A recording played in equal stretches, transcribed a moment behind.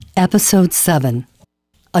Episode 7,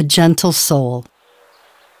 A Gentle Soul.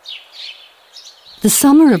 The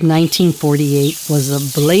summer of 1948 was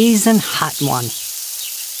a blazing hot one.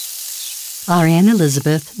 Our Anne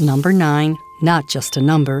Elizabeth, number 9, not just a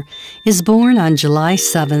number, is born on July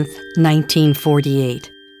 7th,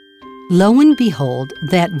 1948. Lo and behold,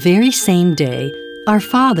 that very same day, our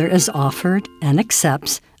father is offered and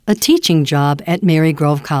accepts a teaching job at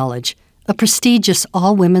Marygrove College, a prestigious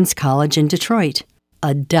all-women's college in Detroit,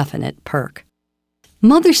 a definite perk.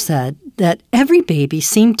 Mother said that every baby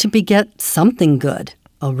seemed to beget something good,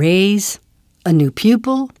 a raise, a new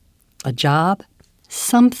pupil, a job,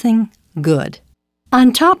 something good.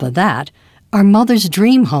 On top of that, our mother's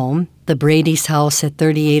dream home, the Brady's house at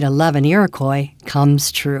 3811 Iroquois,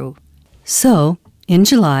 comes true. So, in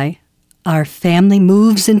July, our family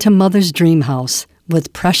moves into Mother's dream house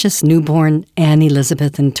with precious newborn Anne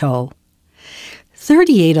Elizabeth in tow.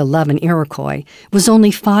 3811 Iroquois was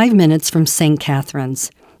only 5 minutes from St.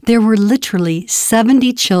 Catharines. There were literally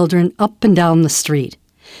 70 children up and down the street.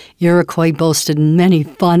 Iroquois boasted many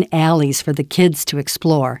fun alleys for the kids to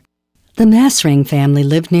explore. The Massring family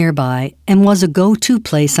lived nearby and was a go-to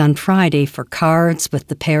place on Friday for cards with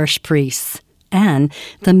the parish priests. And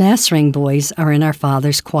the Massring boys are in our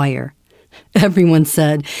father's choir. Everyone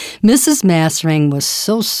said Mrs. Massring was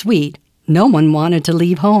so sweet, no one wanted to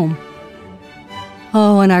leave home.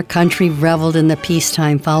 Oh, and our country reveled in the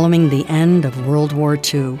peacetime following the end of World War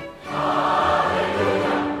II.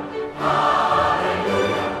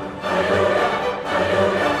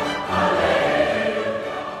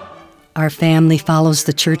 Our family follows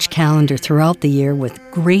the church calendar throughout the year with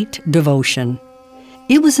great devotion.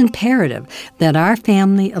 It was imperative that our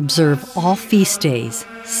family observe all feast days,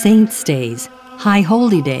 saints' days, high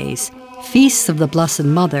holy days, feasts of the Blessed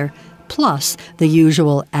Mother, plus the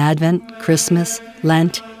usual Advent, Christmas,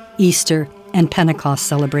 Lent, Easter, and Pentecost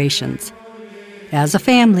celebrations. As a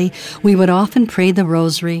family, we would often pray the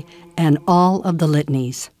rosary and all of the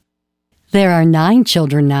litanies. There are 9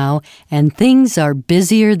 children now, and things are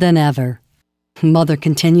busier than ever. Mother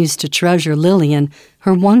continues to treasure Lillian,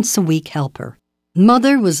 her once-a-week helper.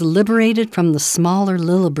 Mother was liberated from the smaller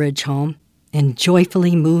Lillibridge home and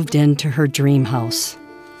joyfully moved into her dream house.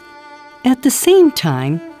 At the same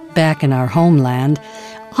time, back in our homeland,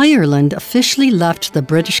 Ireland officially left the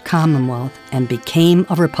British Commonwealth and became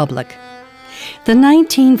a republic. The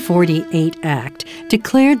 1948 Act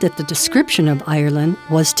declared that the description of Ireland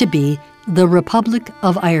was to be the Republic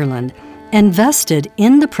of Ireland and vested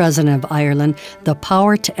in the President of Ireland the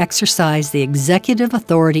power to exercise the executive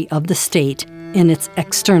authority of the state in its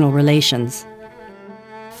external relations.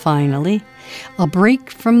 Finally, a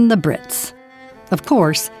break from the Brits. Of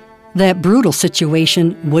course, that brutal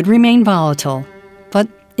situation would remain volatile, but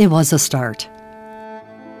it was a start.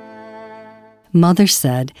 Mother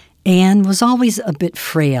said Anne was always a bit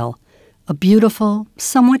frail, a beautiful,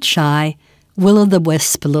 somewhat shy,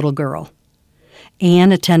 will-o'-the-wisp little girl.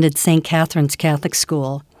 Anne attended St. Catherine's Catholic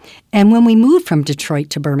School, and when we moved from Detroit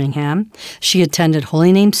to Birmingham, she attended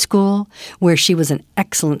Holy Name School, where she was an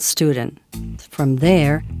excellent student. From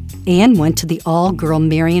there, Anne went to the all-girl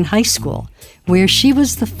Marian High School, where she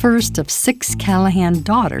was the first of 6 Callahan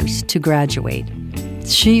daughters to graduate.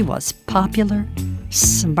 She was popular,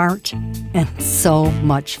 smart, and so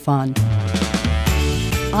much fun.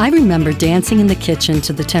 I remember dancing in the kitchen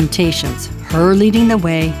to the Temptations, her leading the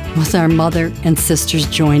way with our mother and sisters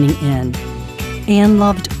joining in. Anne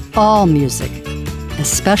loved all music,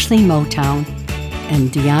 especially Motown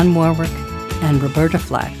and Dionne Warwick and Roberta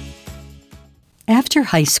Flack. After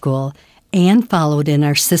high school, Anne followed in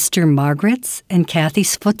our sister Margaret's and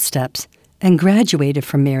Kathy's footsteps and graduated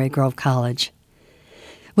from Marygrove College.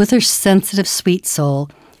 With her sensitive, sweet soul,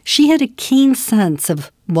 she had a keen sense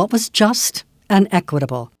of what was just and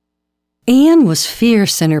equitable. Anne was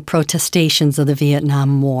fierce in her protestations of the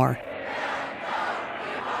Vietnam War.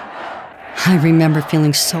 I remember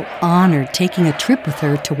feeling so honored taking a trip with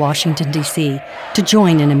her to Washington, D.C. to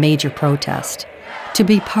join in a major protest. To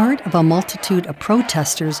be part of a multitude of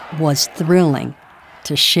protesters was thrilling.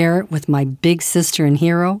 To share it with my big sister and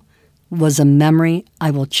hero was a memory I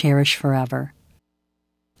will cherish forever.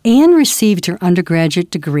 Anne received her undergraduate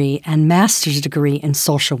degree and master's degree in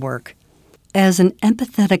social work. As an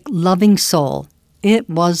empathetic, loving soul, it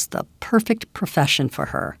was the perfect profession for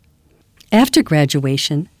her. After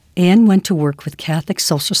graduation, Anne went to work with Catholic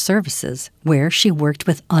Social Services, where she worked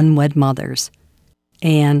with unwed mothers.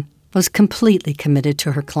 Anne was completely committed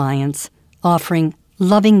to her clients, offering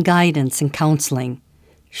loving guidance and counseling.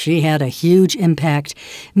 She had a huge impact,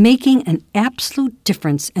 making an absolute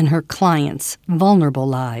difference in her clients' vulnerable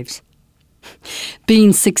lives.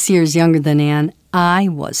 Being 6 years younger than Anne, I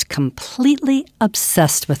was completely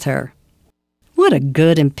obsessed with her. What a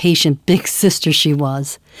good and patient big sister she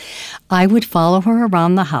was. I would follow her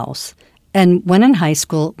around the house, and when in high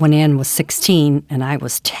school, when Ann was 16 and I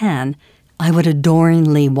was 10, I would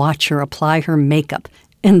adoringly watch her apply her makeup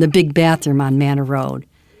in the big bathroom on Manor Road.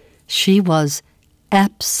 She was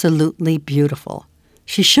absolutely beautiful.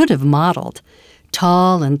 She should have modeled.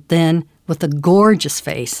 Tall and thin, with a gorgeous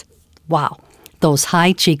face. Wow, those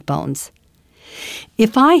high cheekbones.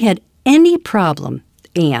 If I had any problem,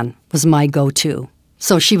 Ann was my go-to,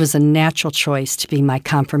 so she was a natural choice to be my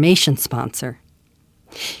confirmation sponsor.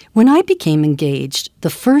 When I became engaged, the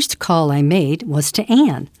first call I made was to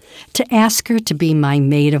Ann, to ask her to be my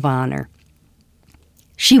maid of honor.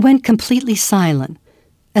 She went completely silent,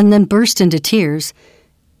 and then burst into tears,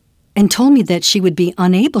 and told me that she would be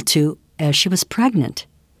unable to, as she was pregnant.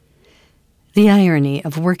 The irony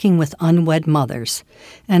of working with unwed mothers,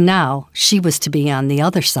 and now she was to be on the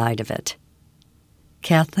other side of it.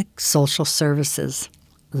 Catholic Social Services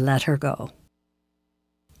let her go.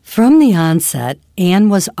 From the onset, Ann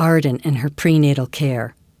was ardent in her prenatal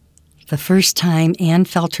care. The first time Ann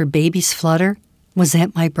felt her baby's flutter was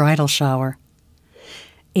at my bridal shower.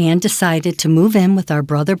 Ann decided to move in with our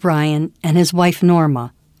brother Brian and his wife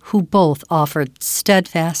Norma, who both offered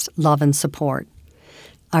steadfast love and support.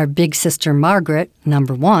 Our big sister Margaret,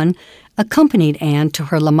 number 1, accompanied Ann to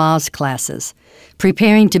her Lamaze classes,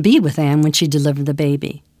 preparing to be with Ann when she delivered the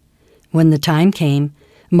baby. When the time came,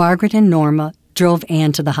 Margaret and Norma drove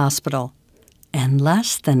Ann to the hospital, and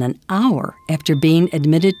less than an hour after being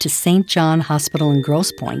admitted to St. John Hospital in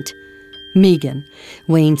Grosse Pointe, Megan,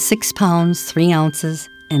 weighing 6 pounds 3 ounces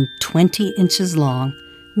and 20 inches long,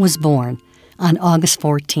 was born on August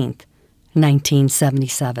 14th,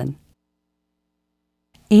 1977.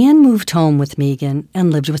 Ann moved home with Megan and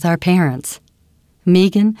lived with our parents.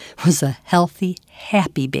 Megan was a healthy,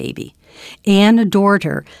 happy baby. Ann adored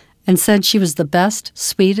her and said she was the best,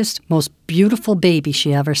 sweetest, most beautiful baby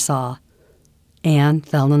she ever saw. Ann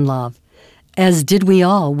fell in love, as did we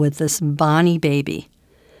all with this bonny baby.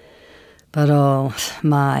 But oh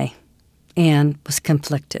my, Ann was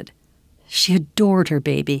conflicted. She adored her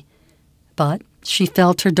baby, but she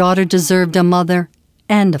felt her daughter deserved a mother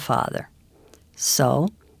and a father. So,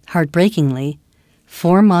 heartbreakingly,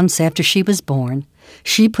 4 months after she was born,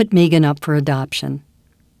 she put Megan up for adoption.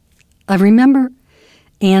 I remember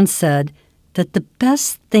Ann said that the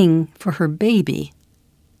best thing for her baby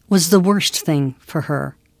was the worst thing for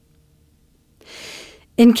her.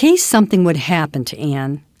 In case something would happen to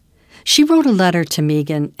Ann, she wrote a letter to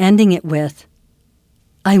Megan, ending it with,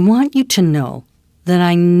 "I want you to know that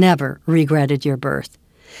I never regretted your birth.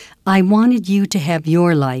 I wanted you to have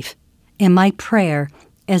your life, and my prayer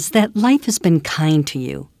is that life has been kind to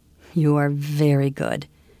you. You are very good,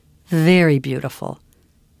 very beautiful.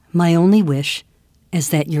 My only wish is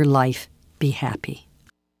that your life be happy."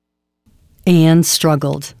 Ann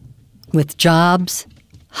struggled with jobs,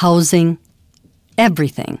 housing,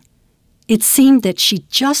 everything. It seemed that she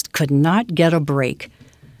just could not get a break.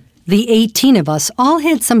 The 18 of us all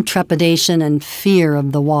had some trepidation and fear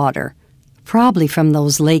of the water, probably from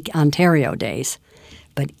those Lake Ontario days.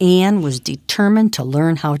 But Ann was determined to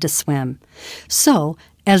learn how to swim. So,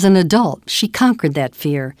 as an adult, she conquered that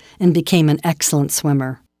fear and became an excellent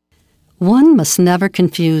swimmer. One must never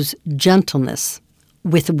confuse gentleness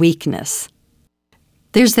with weakness.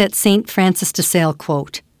 There's that St. Francis de Sales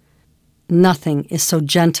quote, "Nothing is so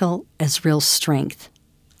gentle as real strength."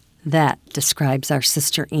 That describes our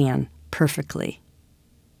sister Ann perfectly.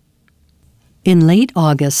 In late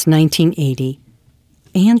August 1980,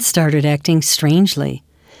 Ann started acting strangely.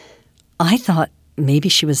 I thought maybe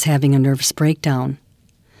she was having a nervous breakdown.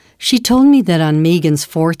 She told me that on Megan's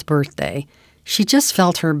 4th birthday, she just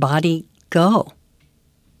felt her body go.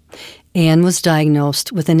 Ann was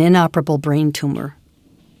diagnosed with an inoperable brain tumor.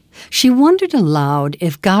 She wondered aloud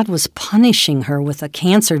if God was punishing her with a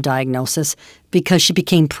cancer diagnosis because she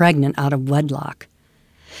became pregnant out of wedlock.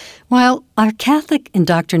 While our Catholic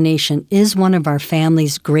indoctrination is one of our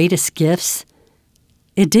family's greatest gifts,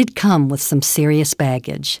 it did come with some serious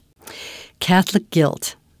baggage. Catholic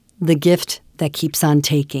guilt, the gift that keeps on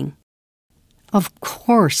taking. Of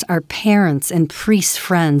course, our parents and priest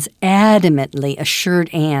friends adamantly assured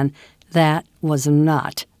Ann that was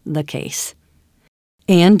not the case.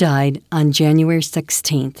 Ann died on January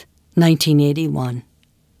 16, 1981.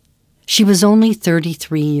 She was only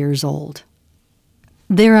 33 years old.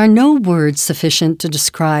 There are no words sufficient to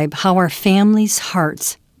describe how our family's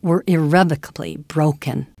hearts were irrevocably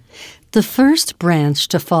broken. The first branch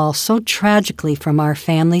to fall so tragically from our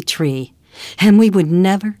family tree, and we would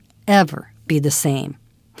never, ever be the same.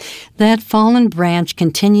 That fallen branch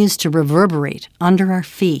continues to reverberate under our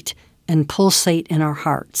feet and pulsate in our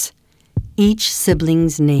hearts. Each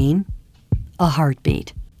sibling's name, a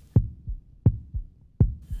heartbeat.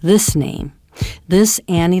 This name, this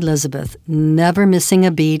Anne Elizabeth, never missing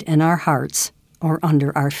a beat in our hearts or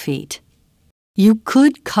under our feet. You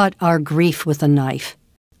could cut our grief with a knife,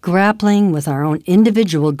 grappling with our own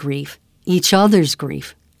individual grief, each other's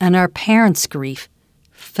grief, and our parents' grief,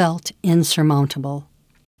 felt insurmountable.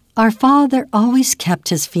 Our father always kept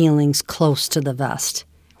his feelings close to the vest.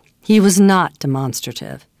 He was not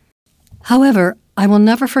demonstrative. However, I will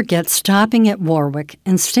never forget stopping at Warwick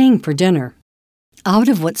and staying for dinner. Out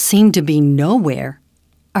of what seemed to be nowhere,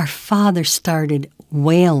 our father started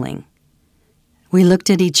wailing. We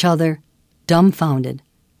looked at each other, dumbfounded,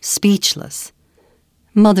 speechless.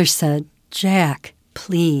 Mother said, "Jack,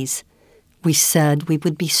 please." We said we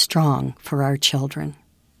would be strong for our children.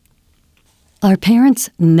 Our parents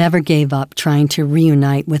never gave up trying to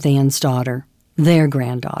reunite with Anne's daughter, their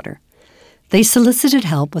granddaughter. They solicited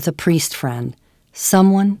help with a priest friend,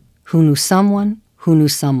 someone who knew someone who knew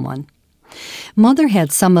someone. Mother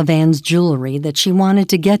had some of Anne's jewelry that she wanted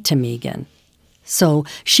to get to Megan. So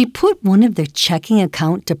she put one of their checking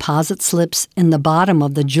account deposit slips in the bottom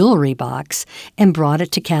of the jewelry box and brought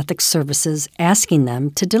it to Catholic Services, asking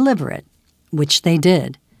them to deliver it, which they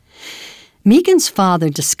did. Megan's father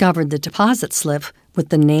discovered the deposit slip with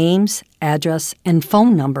the names, address, and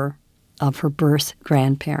phone number of her birth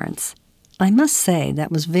grandparents. I must say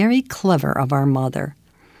that was very clever of our mother.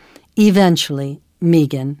 Eventually,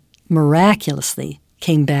 Megan, miraculously,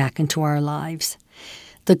 came back into our lives.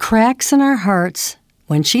 The cracks in our hearts,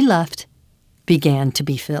 when she left, began to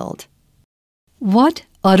be filled. What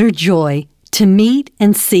utter joy to meet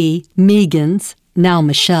and see Megan's, now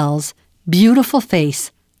Michelle's, beautiful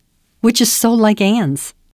face, which is so like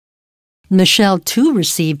Anne's. Michelle, too,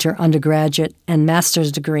 received her undergraduate and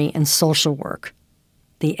master's degree in social work.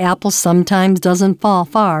 The apple sometimes doesn't fall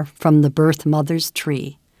far from the birth mother's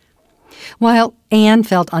tree. While Anne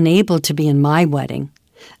felt unable to be in my wedding,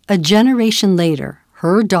 a generation later,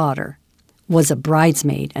 her daughter was a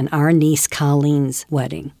bridesmaid in our niece Colleen's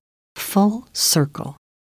wedding. Full circle.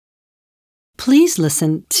 Please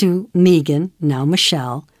listen to Megan, now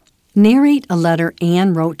Michelle, narrate a letter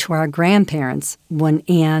Anne wrote to our grandparents when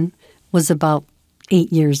Anne was about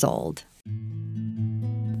 8 years old.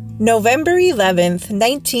 November 11th,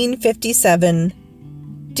 1957.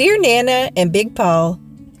 Dear Nana and Big Paul,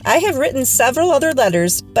 I have written several other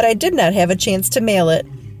letters, but I did not have a chance to mail it.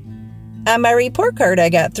 On my report card, I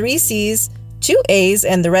got 3 C's, 2 A's,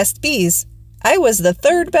 and the rest B's. I was the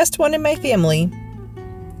third best one in my family.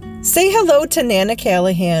 Say hello to Nana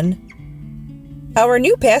Callahan. Our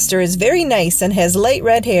new pastor is very nice and has light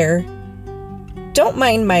red hair. Don't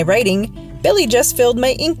mind my writing. Billy just filled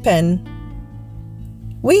my ink pen.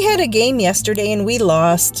 We had a game yesterday and we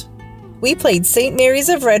lost. We played St. Mary's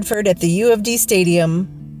of Redford at the U of D Stadium.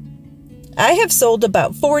 I have sold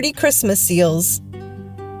about 40 Christmas seals.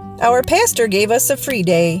 Our pastor gave us a free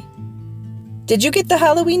day. Did you get the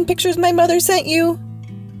Halloween pictures my mother sent you?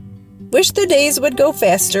 Wish the days would go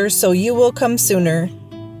faster so you will come sooner.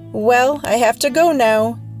 Well, I have to go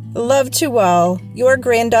now. Love to all. Your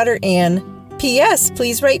granddaughter Anne. P.S.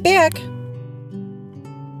 Please write back.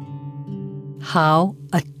 How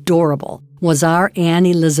adorable was our Anne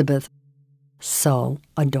Elizabeth. So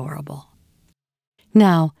adorable.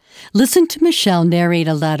 Now, listen to Michelle narrate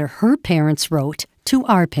a letter her parents wrote to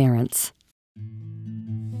our parents.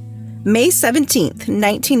 May 17th,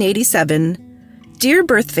 1987. Dear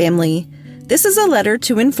birth family, this is a letter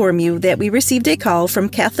to inform you that we received a call from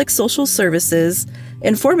Catholic Social Services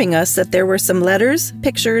informing us that there were some letters,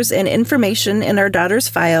 pictures, and information in our daughter's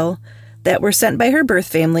file that were sent by her birth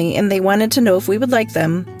family, and they wanted to know if we would like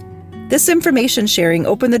them. This information sharing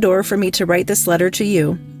opened the door for me to write this letter to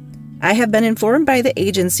you. I have been informed by the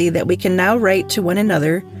agency that we can now write to one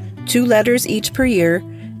another, 2 letters each per year,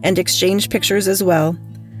 and exchange pictures as well.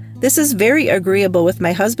 This is very agreeable with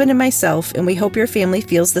my husband and myself, and we hope your family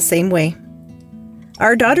feels the same way.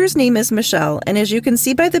 Our daughter's name is Michelle, and as you can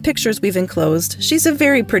see by the pictures we've enclosed, she's a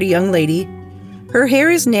very pretty young lady. Her hair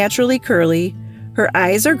is naturally curly, her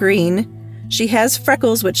eyes are green, she has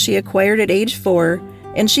freckles which she acquired at age 4,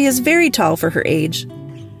 and she is very tall for her age.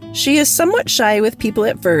 She is somewhat shy with people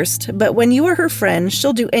at first, but when you are her friend,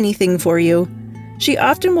 she'll do anything for you. She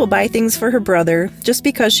often will buy things for her brother just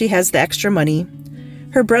because she has the extra money.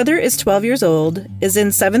 Her brother is 12 years old, is in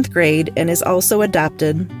 7th grade, and is also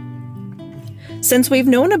adopted. Since we've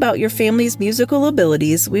known about your family's musical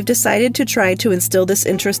abilities, we've decided to try to instill this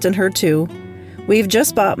interest in her too. We've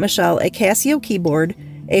just bought Michelle a Casio keyboard,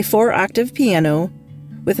 a 4-octave piano.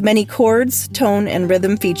 with many chords, tone, and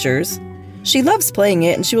rhythm features. She loves playing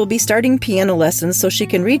it, and she will be starting piano lessons so she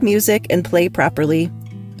can read music and play properly.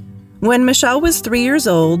 When Michelle was 3 years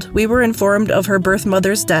old, we were informed of her birth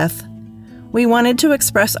mother's death. We wanted to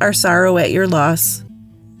express our sorrow at your loss.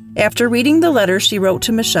 After reading the letter she wrote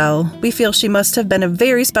to Michelle, we feel she must have been a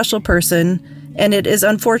very special person, and it is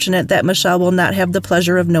unfortunate that Michelle will not have the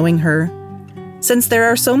pleasure of knowing her. Since there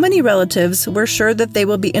are so many relatives, we're sure that they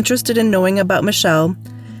will be interested in knowing about Michelle,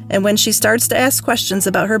 and when she starts to ask questions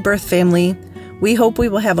about her birth family, we hope we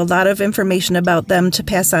will have a lot of information about them to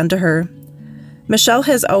pass on to her. Michelle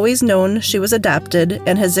has always known she was adopted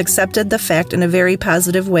and has accepted the fact in a very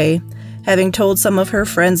positive way, having told some of her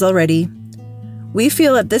friends already. We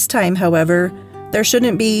feel at this time, however, there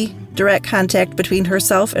shouldn't be direct contact between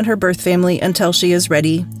herself and her birth family until she is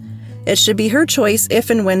ready. It should be her choice if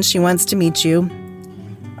and when she wants to meet you.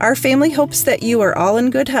 Our family hopes that you are all in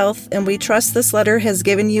good health, and we trust this letter has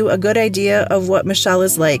given you a good idea of what Michelle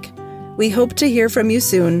is like. We hope to hear from you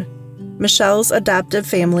soon. Michelle's adoptive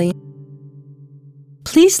family.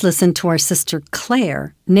 Please listen to our sister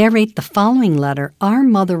Claire narrate the following letter our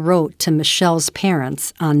mother wrote to Michelle's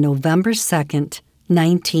parents on November 2nd,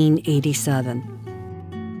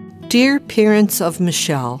 1987. Dear parents of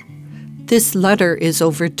Michelle, this letter is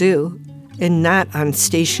overdue and not on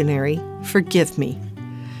stationery. Forgive me.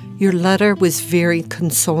 Your letter was very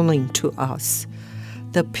consoling to us.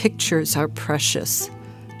 The pictures are precious.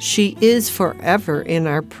 She is forever in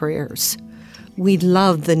our prayers. We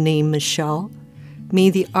love the name Michelle. May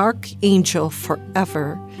the Archangel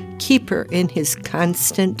forever keep her in his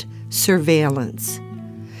constant surveillance.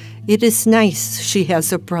 It is nice she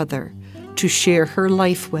has a brother to share her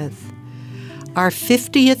life with. Our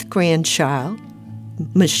 50th grandchild,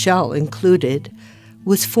 Michelle included,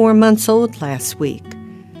 was 4 months old last week.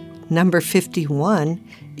 Number 51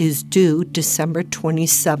 is due December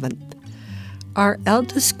 27th. Our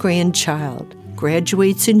eldest grandchild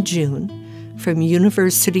graduates in June from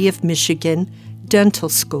University of Michigan Dental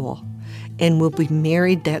School and will be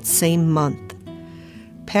married that same month.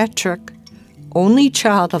 Patrick, only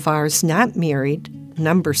child of ours not married,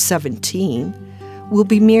 number 17, will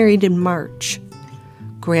be married in March.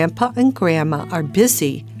 Grandpa and Grandma are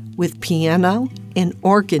busy with piano and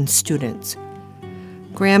organ students.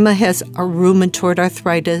 Grandma has a rheumatoid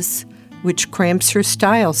arthritis, which cramps her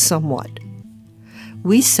style somewhat.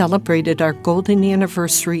 We celebrated our golden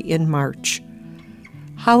anniversary in March.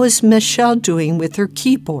 How is Michelle doing with her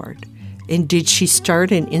keyboard? And did she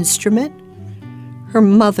start an instrument? Her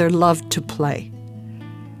mother loved to play.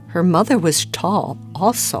 Her mother was tall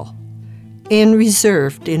also, and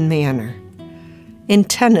reserved in manner. And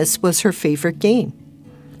tennis was her favorite game.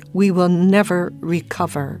 We will never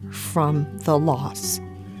recover from the loss.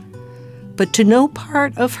 But to know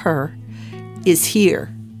part of her is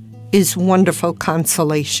here is wonderful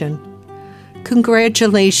consolation.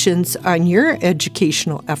 Congratulations on your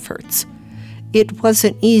educational efforts. It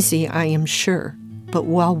wasn't easy, I am sure, but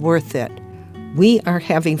well worth it. We are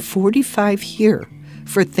having 45 here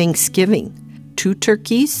for Thanksgiving, 2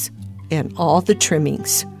 turkeys, and all the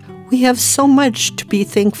trimmings. We have so much to be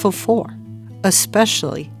thankful for,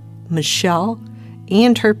 especially Michelle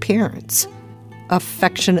and her parents.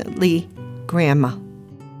 Affectionately, Grandma.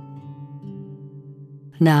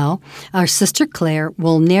 Now, our sister Claire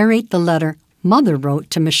will narrate the letter Mother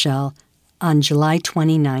wrote to Michelle on July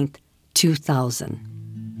 29th, 2000.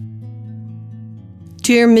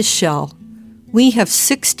 Dear Michelle, we have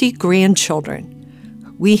 60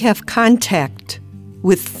 grandchildren. We have contact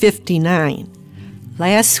with 59.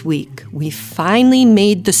 Last week, we finally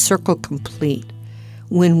made the circle complete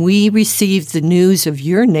when we received the news of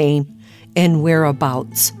your name and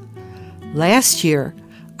whereabouts. Last year,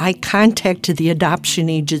 I contacted the adoption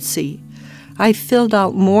agency. I filled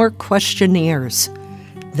out more questionnaires.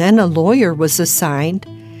 Then a lawyer was assigned,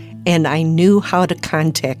 and I knew how to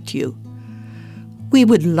contact you. We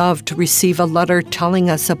would love to receive a letter telling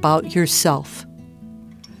us about yourself.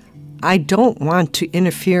 I don't want to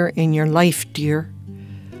interfere in your life, dear.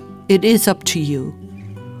 It is up to you.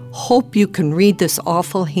 Hope you can read this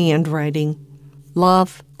awful handwriting.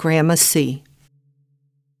 Love, Grandma C.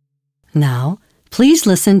 Now, please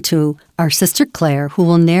listen to our sister Claire, who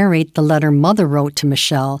will narrate the letter Mother wrote to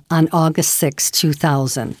Michelle on August 6,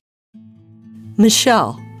 2000.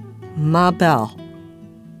 Michelle, Ma Belle,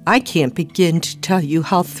 I can't begin to tell you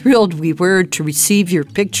how thrilled we were to receive your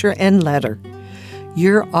picture and letter.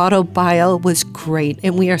 Your autobio was great,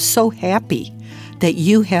 and we are so happy that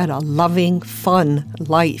you had a loving, fun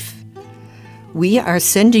life. We are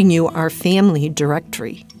sending you our family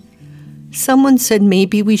directory. Someone said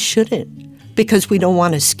maybe we shouldn't, because we don't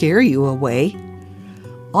want to scare you away.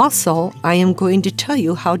 Also, I am going to tell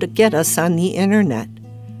you how to get us on the internet.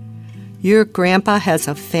 Your grandpa has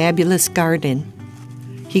a fabulous garden.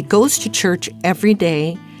 He goes to church every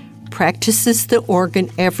day, practices the organ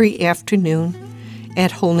every afternoon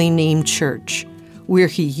at Holy Name Church, where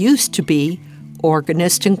he used to be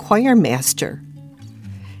organist and choir master.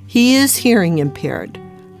 He is hearing impaired,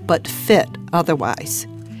 but fit otherwise.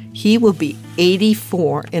 He will be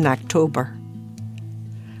 84 in October.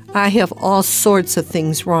 I have all sorts of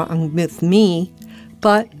things wrong with me,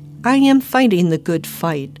 but I am fighting the good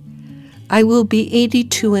fight. I will be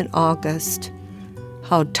 82 in August.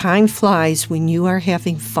 How time flies when you are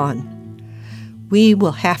having fun. We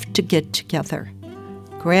will have to get together.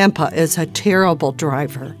 Grandpa is a terrible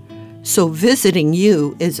driver, so visiting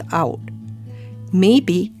you is out.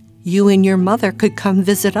 Maybe you and your mother could come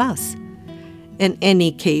visit us. In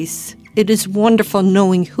any case, it is wonderful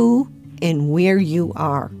knowing who and where you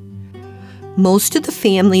are. Most of the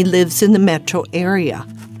family lives in the metro area.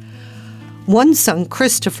 One son,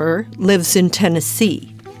 Christopher, lives in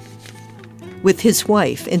Tennessee with his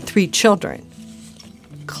wife and 3 children.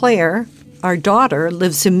 Claire, our daughter,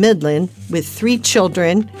 lives in Midland with 3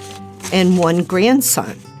 children and 1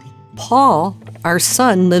 grandson. Paul, our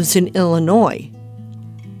son, lives in Illinois.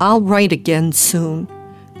 I'll write again soon.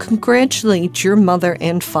 Congratulate your mother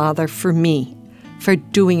and father for me for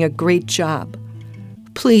doing a great job.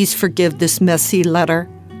 Please forgive this messy letter.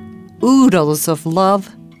 Oodles of love,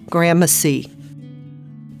 Grandma C.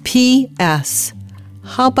 P.S.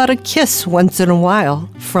 How about a kiss once in a while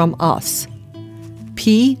from us?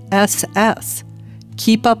 P.S.S.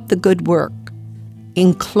 Keep up the good work.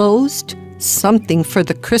 Enclosed, something for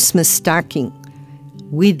the Christmas stocking.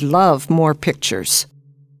 We'd love more pictures.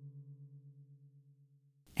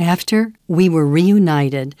 After we were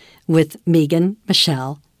reunited with Megan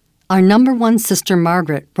Michelle, our number 1 sister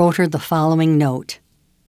Margaret wrote her the following note.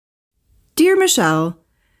 Dear Michelle,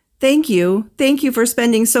 thank you. Thank you for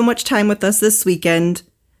spending so much time with us this weekend.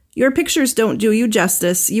 Your pictures don't do you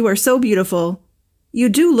justice. You are so beautiful. You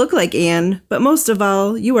do look like Anne, but most of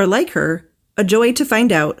all, you are like her. A joy to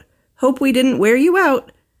find out. Hope we didn't wear you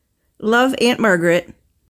out. Love, Aunt Margaret.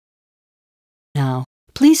 Now,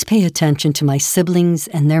 please pay attention to my siblings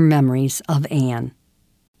and their memories of Anne.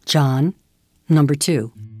 John, number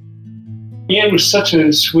 2. Anne was such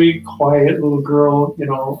a sweet, quiet little girl.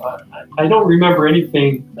 I don't remember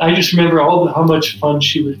anything. I just remember how much fun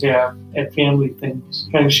she would have at family things.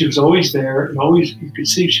 And she was always there, and always you could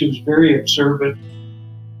see she was very observant.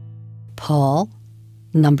 Paul,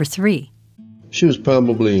 number 3. She was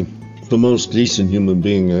probably the most decent human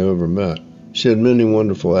being I ever met. She had many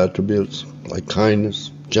wonderful attributes like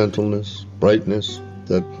kindness, gentleness, brightness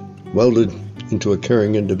that welded into a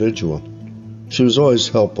caring individual. She was always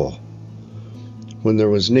helpful when there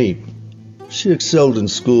was need. She excelled in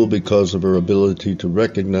school because of her ability to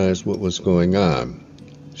recognize what was going on.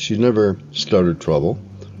 She never started trouble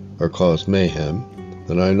or caused mayhem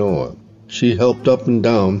that I know of. She helped up and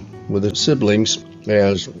down with her siblings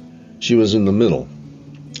as she was in the middle.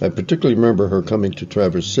 I particularly remember her coming to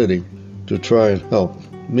Traverse City to try and help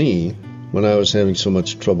me when I was having so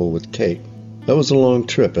much trouble with Kate. That was a long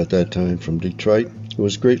trip at that time from Detroit. It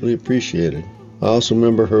was greatly appreciated. I also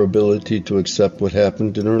remember her ability to accept what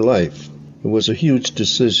happened in her life. It was a huge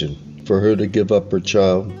decision for her to give up her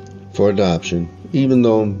child for adoption, even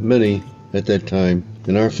though many at that time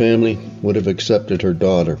in our family would have accepted her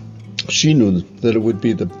daughter. She knew that it would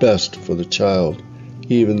be the best for the child,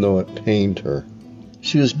 even though it pained her.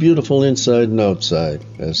 She was beautiful inside and outside,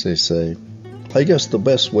 as they say. I guess the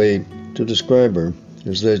best way to describe her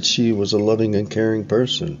is that she was a loving and caring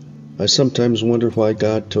person. I sometimes wonder why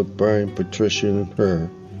God took Brian, Patricia, and her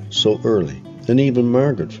so early, and even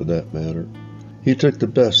Margaret for that matter. He took the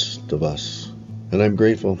best of us, and I'm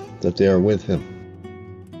grateful that they are with him.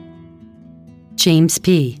 James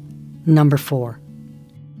P., number 4.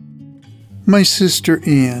 My sister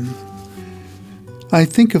Anne. I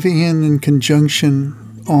think of Anne in conjunction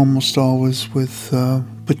almost always with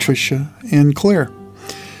Patricia and Claire,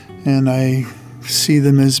 and I see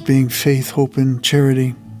them as being faith, hope, and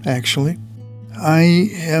charity, actually. I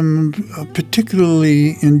am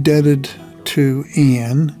particularly indebted to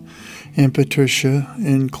Anne and Patricia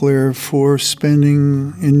and Claire for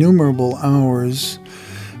spending innumerable hours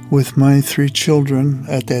with my 3 children,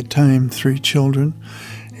 at that time 3 children,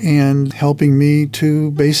 and helping me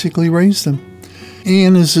to basically raise them.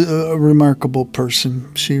 Anne is a remarkable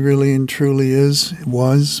person. She really and truly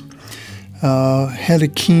was. Had a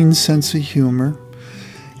keen sense of humor.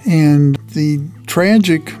 And the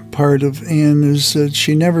tragic part of Anne is that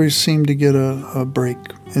she never seemed to get a break,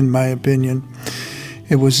 in my opinion.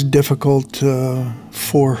 It was difficult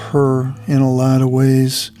for her in a lot of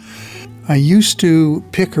ways. I used to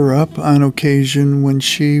pick her up on occasion when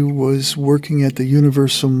she was working at the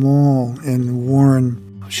Universal Mall in Warren.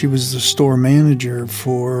 She was the store manager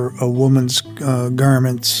for a woman's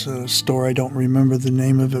garments store. I don't remember the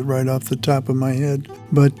name of it right off the top of my head.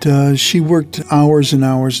 But she worked hours and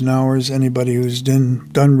hours and hours. Anybody who's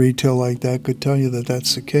done retail like that could tell you that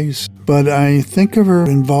that's the case. But I think of her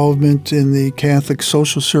involvement in the Catholic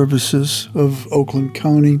Social Services of Oakland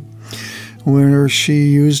County, where she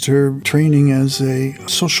used her training as a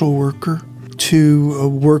social worker to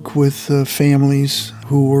work with families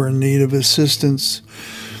who were in need of assistance.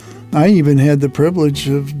 I even had the privilege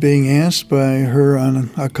of being asked by her on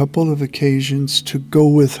a couple of occasions to go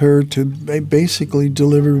with her to basically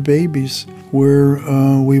deliver babies, where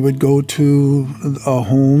we would go to a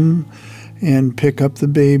home and pick up the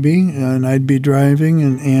baby, and I'd be driving,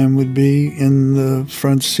 and Ann would be in the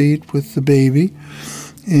front seat with the baby,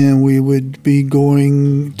 and we would be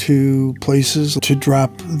going to places to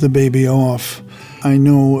drop the baby off. I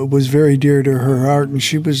know it was very dear to her heart, and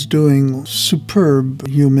she was doing superb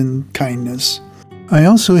human kindness. I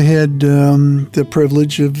also had the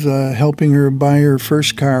privilege of helping her buy her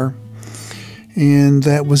first car, and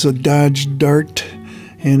that was a Dodge Dart,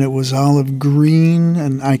 and it was olive green,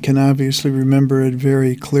 and I can obviously remember it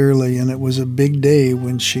very clearly, and it was a big day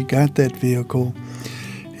when she got that vehicle.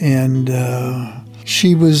 And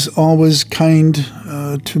she was always kind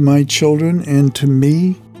to my children and to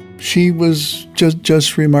me. She was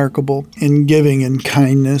just remarkable in giving and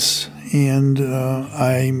kindness, and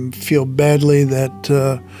I feel badly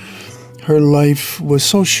that her life was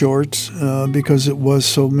so short because it was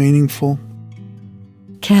so meaningful.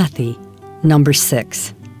 Kathy, number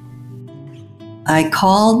 6. I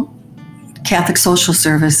called Catholic Social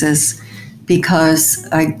Services because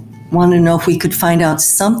I wanted to know if we could find out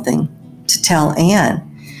something to tell Ann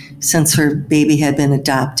since her baby had been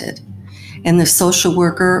adopted. And the social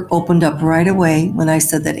worker opened up right away when I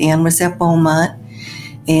said that Ann was at Beaumont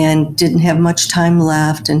and didn't have much time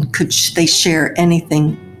left, and could they share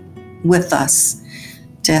anything with us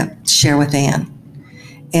to share with Ann.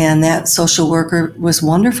 And that social worker was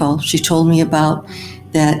wonderful. She told me about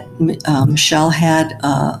that Michelle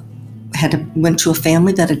went to a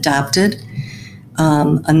family that adopted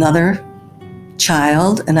another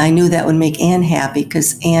child, and I knew that would make Ann happy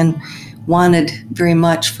because Ann wanted very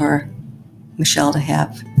much for Michelle to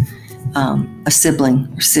have a sibling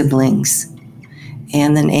or siblings.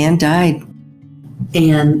 And then Ann died.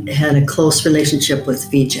 Ann had a close relationship with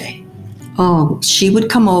VJ. Oh, she would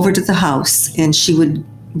come over to the house and she would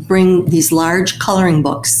bring these large coloring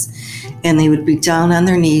books, and they would be down on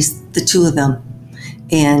their knees, the two of them,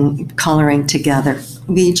 and coloring together.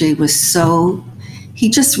 VJ was he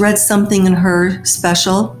just read something in her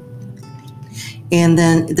special, and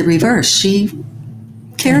then the reverse, she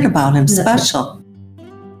cared about him special.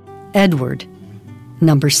 Edward,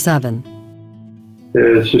 number 7.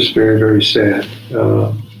 It's just very, very sad.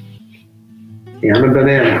 Anna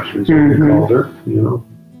Banana is what we called her,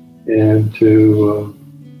 and to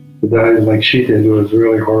die like she did was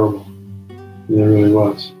really horrible. It really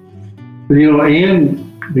was. But, Ann,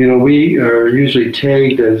 we are usually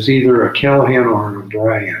tagged as either a Callahan or an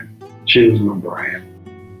O'Brien. She was an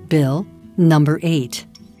O'Brien. Bill, number 8.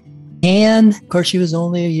 Ann, of course, she was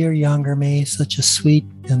only a year younger than me, such a sweet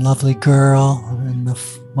and lovely girl. And the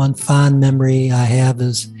one fond memory I have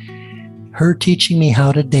is her teaching me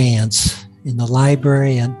how to dance in the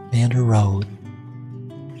library at Vander Road.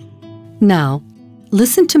 Now,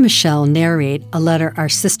 listen to Michelle narrate a letter our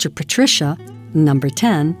sister Patricia, number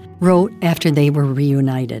 10, wrote after they were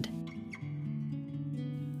reunited.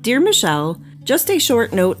 Dear Michelle, just a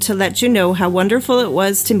short note to let you know how wonderful it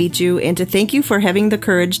was to meet you and to thank you for having the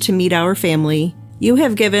courage to meet our family. You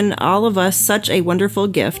have given all of us such a wonderful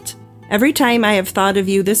gift. Every time I have thought of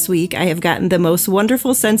you this week, I have gotten the most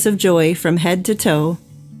wonderful sense of joy from head to toe.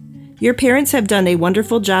 Your parents have done a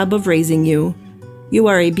wonderful job of raising you. You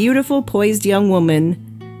are a beautiful, poised young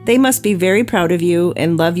woman. They must be very proud of you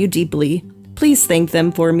and love you deeply. Please thank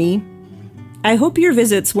them for me. I hope your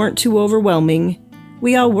visits weren't too overwhelming.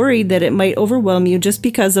 We all worried that it might overwhelm you just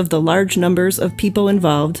because of the large numbers of people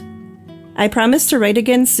involved. I promise to write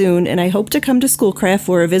again soon, and I hope to come to Schoolcraft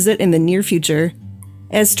for a visit in the near future.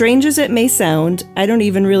 As strange as it may sound, I don't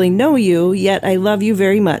even really know you, yet I love you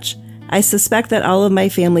very much. I suspect that all of my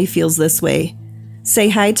family feels this way. Say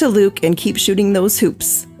hi to Luke and keep shooting those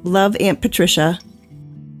hoops. Love, Aunt Patricia.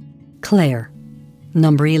 Claire,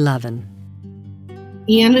 number 11.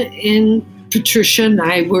 Ann and Patricia and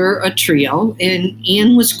I were a trio, and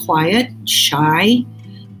Ann was quiet, shy,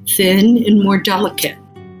 thin, and more delicate.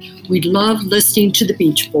 We loved listening to the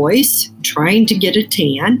Beach Boys, trying to get a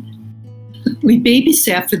tan. We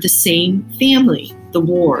babysat for the same family, the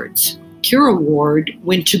Wards. Kira Ward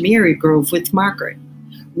went to Marygrove with Margaret.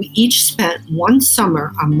 We each spent one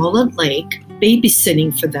summer on Mullet Lake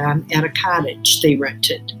babysitting for them at a cottage they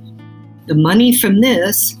rented. The money from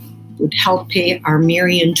this would help pay our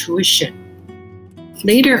Marian tuition.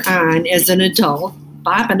 Later on, as an adult,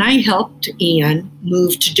 Bob and I helped Ann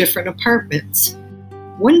move to different apartments.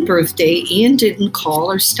 One birthday, Ann didn't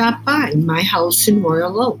call or stop by my house in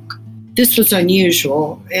Royal Oak. This was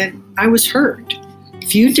unusual, and I was hurt. A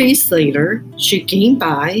few days later, she came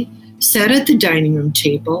by, sat at the dining room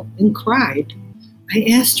table, and cried. I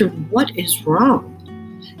asked her, what is wrong?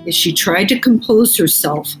 As she tried to compose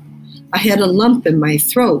herself, I had a lump in my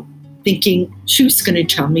throat, thinking she was going to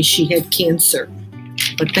tell me she had cancer.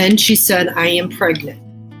 But then she said, I am pregnant.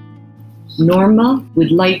 Norma would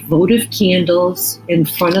light votive candles in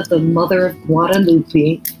front of the Mother of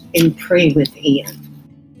Guadalupe and pray with Ann.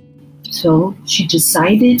 So she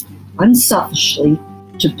decided unselfishly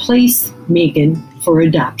to place Megan for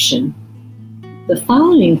adoption. The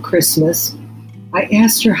following Christmas, I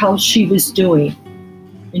asked her how she was doing,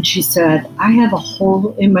 and she said, I have a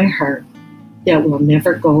hole in my heart that will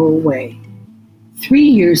never go away. 3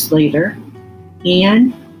 years later,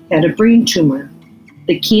 Ann had a brain tumor,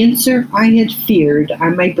 the cancer I had feared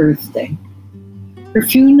on my birthday. Her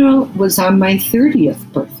funeral was on my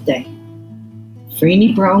 30th birthday.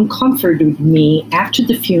 Franny Brown comforted me after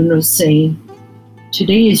the funeral, saying,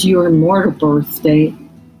 today is your immortal birthday,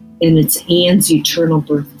 and it's Ann's eternal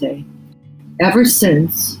birthday. Ever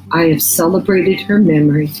since, I have celebrated her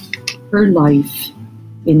memory, her life,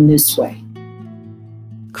 in this way.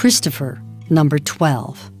 Christopher, number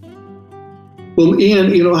 12. Well,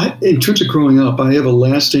 Ann, in terms of growing up, I have a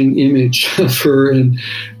lasting image of her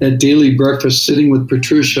at daily breakfast, sitting with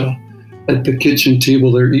Patricia at the kitchen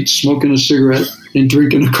table there, each smoking a cigarette and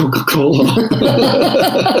drinking a Coca-Cola.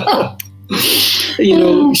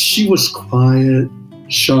 She was quiet,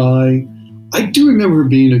 shy. I do remember her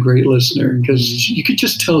being a great listener because you could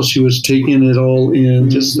just tell she was taking it all in,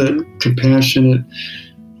 just that compassionate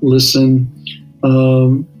listen.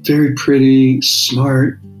 Very pretty,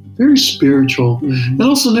 smart, very spiritual, and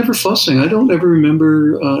also never fussing. I don't ever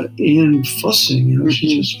remember Ann fussing.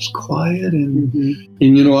 She just was quiet. And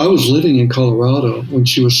I was living in Colorado when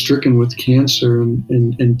she was stricken with cancer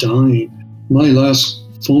and dying. My last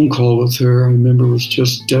phone call with her, I remember, was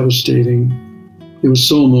just devastating. It was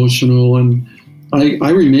so emotional, and I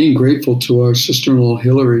remain grateful to our sister-in-law,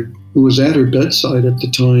 Hillary, who was at her bedside at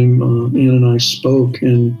the time Ann and I spoke.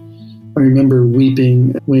 And I remember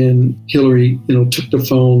weeping when Hillary, took the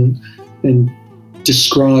phone and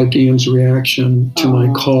described Ann's reaction to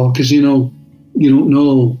my call, because, you don't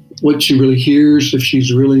know what she really hears, if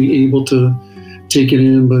she's really able to take it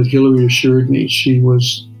in. But Hillary assured me she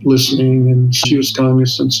was listening and she was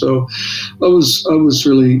cognizant. So I was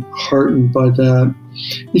really heartened by that.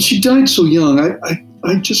 And she died so young.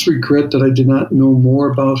 I just regret that I did not know more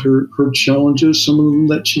about her challenges, some of them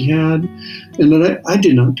that she had, and that I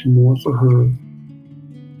did not do more for her.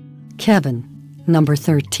 Kevin, number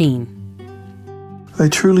 13. I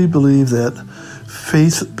truly believe that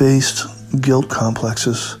faith-based guilt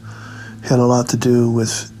complexes had a lot to do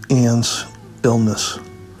with Ann's illness.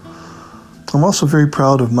 I'm also very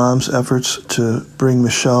proud of Mom's efforts to bring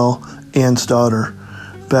Michelle, Ann's daughter,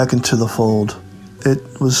 back into the fold.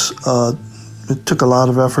 It took a lot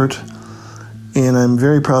of effort, and I'm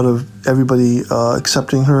very proud of everybody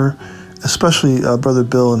accepting her, especially Brother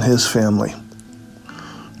Bill and his family.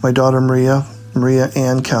 My daughter Maria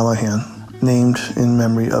Ann Callahan, named in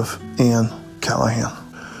memory of Ann Callahan.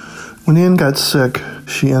 When Ann got sick,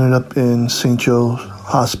 she ended up in St. Joe's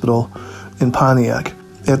Hospital in Pontiac.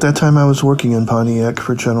 At that time, I was working in Pontiac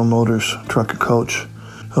for General Motors Trucker Coach.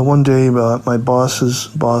 One day, my boss's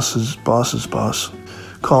boss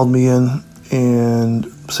called me in and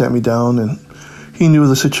sat me down, and he knew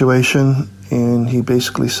the situation, and he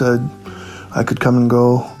basically said I could come and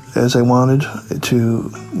go as I wanted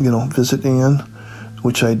to, visit Ann,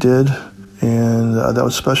 which I did, and that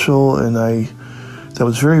was special, and that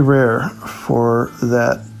was very rare for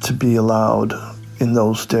that to be allowed in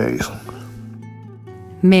those days.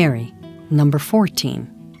 Mary, number 14.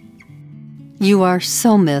 You are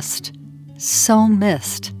so missed, so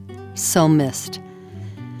missed, so missed.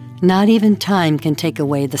 Not even time can take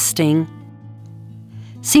away the sting.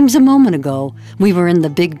 Seems a moment ago we were in the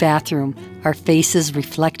big bathroom, our faces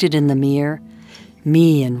reflected in the mirror,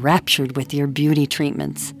 me enraptured with your beauty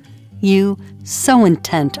treatments, you so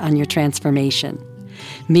intent on your transformation,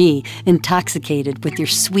 me intoxicated with your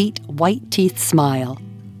sweet white teeth smile,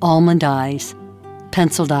 almond eyes,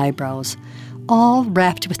 penciled eyebrows, all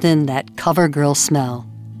wrapped within that cover girl smell.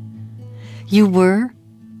 You were,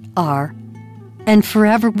 are, and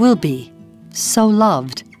forever will be so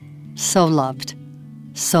loved, so loved,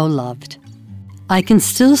 so loved. I can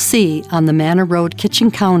still see on the Manor Road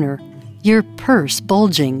kitchen counter your purse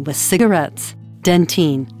bulging with cigarettes,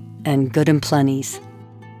 dentine, and good and plenties.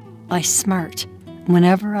 I smart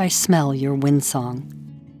whenever I smell your windsong.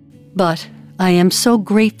 But I am so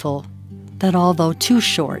grateful that although too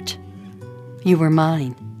short, you were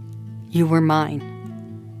mine, you were mine,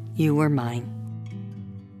 you were mine.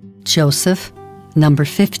 Joseph, number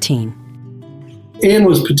 15. Anne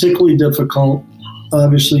was particularly difficult.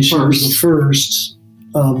 Obviously, she was the first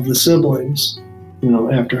of the siblings,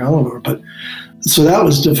 after Eleanor. But so that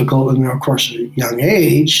was difficult, and of course, at a young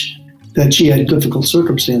age, that she had difficult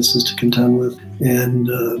circumstances to contend with. And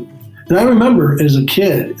I remember as a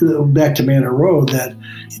kid, back to Manor Road, that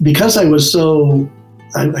because I was so,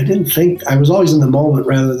 I didn't think, I was always in the moment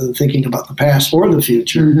rather than thinking about the past or the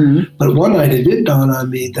future. Mm-hmm. But one night it did dawn on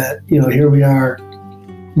me that, here we are,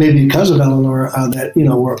 maybe because of Eleanor, that,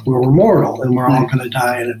 we're mortal and we're all going to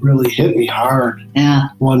die. And it really hit me hard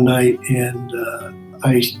one night. And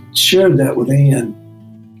I shared that with Anne,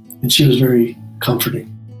 and she was very comforting.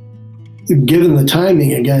 Given the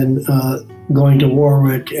timing, again, going to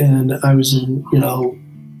Warwick, and I was in,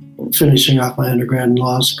 finishing off my undergrad in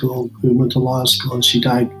law school. We went to law school, and she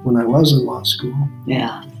died when I was in law school.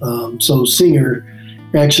 Yeah. So seeing her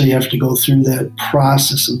actually have to go through that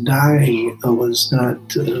process of dying was not,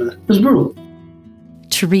 it was brutal.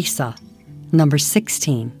 Teresa, number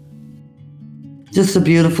 16. Just a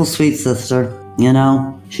beautiful, sweet sister,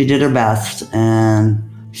 She did her best, and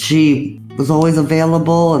she was always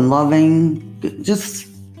available and loving. Just,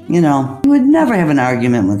 you would never have an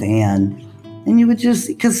argument with Anne. And you would just,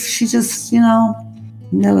 because she just, that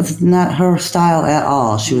was not her style at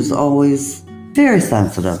all. She was always very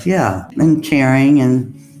sensitive, and caring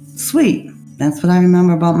and sweet. That's what I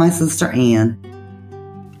remember about my sister Anne.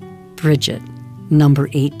 Bridget, number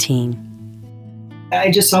 18. I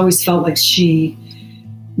just always felt like she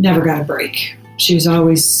never got a break. She was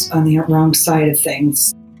always on the wrong side of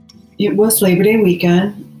things. It was Labor Day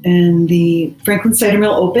weekend, and the Franklin Cider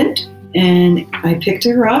Mill opened, and I picked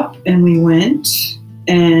her up, and we went,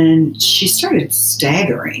 and she started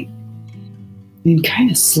staggering and kind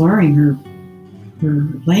of slurring her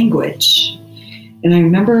language. And I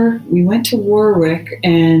remember we went to Warwick,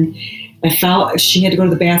 and she had to go to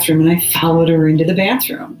the bathroom, and I followed her into the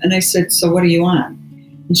bathroom. And I said, "So what are you on?"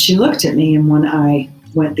 And she looked at me, and one eye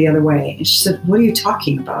went the other way. And she said, "What are you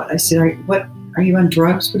talking about?" I said, Are you on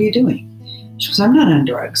drugs? What are you doing?" She goes, "I'm not on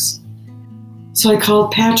drugs." So I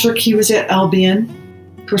called Patrick. He was at Albion.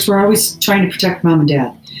 Of course, we're always trying to protect Mom and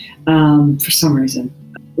Dad for some reason.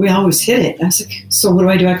 We always hit it. I was like, "So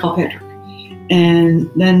what do? I call Patrick." And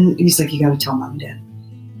then he's like, "You got to tell Mom and Dad."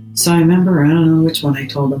 So I remember, I don't know which one I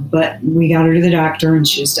told him, but we got her to the doctor, and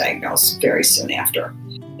she was diagnosed very soon after.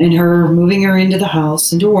 And her moving her into the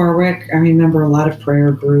house, into Warwick, I remember a lot of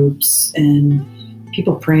prayer groups and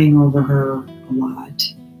people praying over her a lot.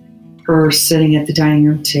 Her sitting at the dining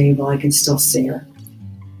room table, I can still see her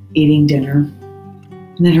eating dinner.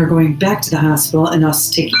 And then her going back to the hospital, and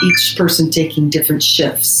us each person taking different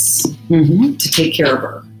shifts to take care of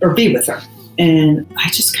her or be with her. And I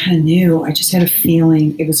just kind of knew, I just had a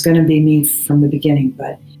feeling it was going to be me from the beginning.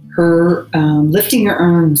 But her lifting her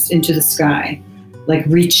arms into the sky, like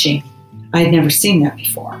reaching, I had never seen that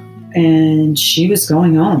before. And she was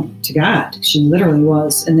going home to God. She literally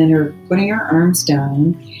was. And then her putting her arms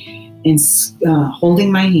down and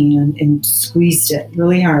holding my hand and squeezed it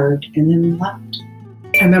really hard and then left.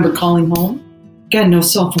 I remember calling home. Got no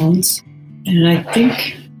cell phones. And I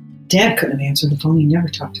think Dad couldn't have answered the phone. He never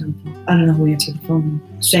talked to him. I don't know who answered the phone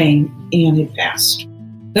saying Anne had passed.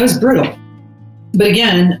 That was brutal. But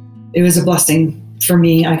again, it was a blessing for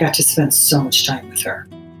me. I got to spend so much time with her.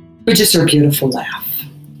 But just her beautiful laugh.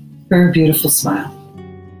 Her beautiful smile.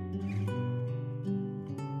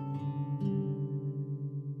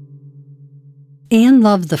 Anne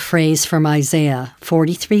loved the phrase from Isaiah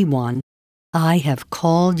 43:1, "I have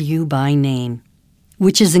called you by name,"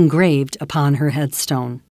 which is engraved upon her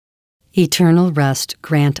headstone. Eternal rest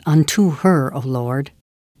grant unto her, O Lord,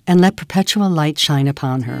 and let perpetual light shine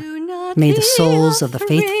upon her. May the souls of the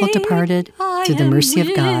faithful departed, through the mercy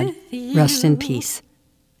of God, rest in peace.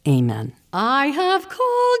 Amen. I have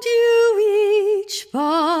called you each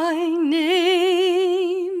by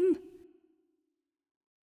name.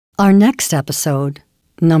 Our next episode,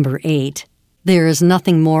 number 8, There is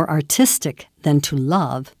Nothing More Artistic Than to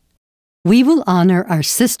Love, we will honor our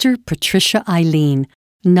sister Patricia Eileen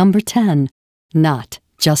number 10, not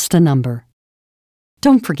just a number.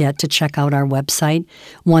 Don't forget to check out our website,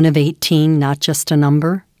 One of 18, Not Just a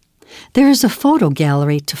Number. There is a photo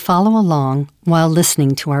gallery to follow along while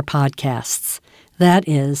listening to our podcasts. That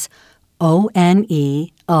is ONE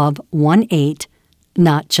of 18,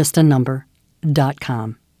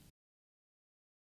 notjustanumber.com.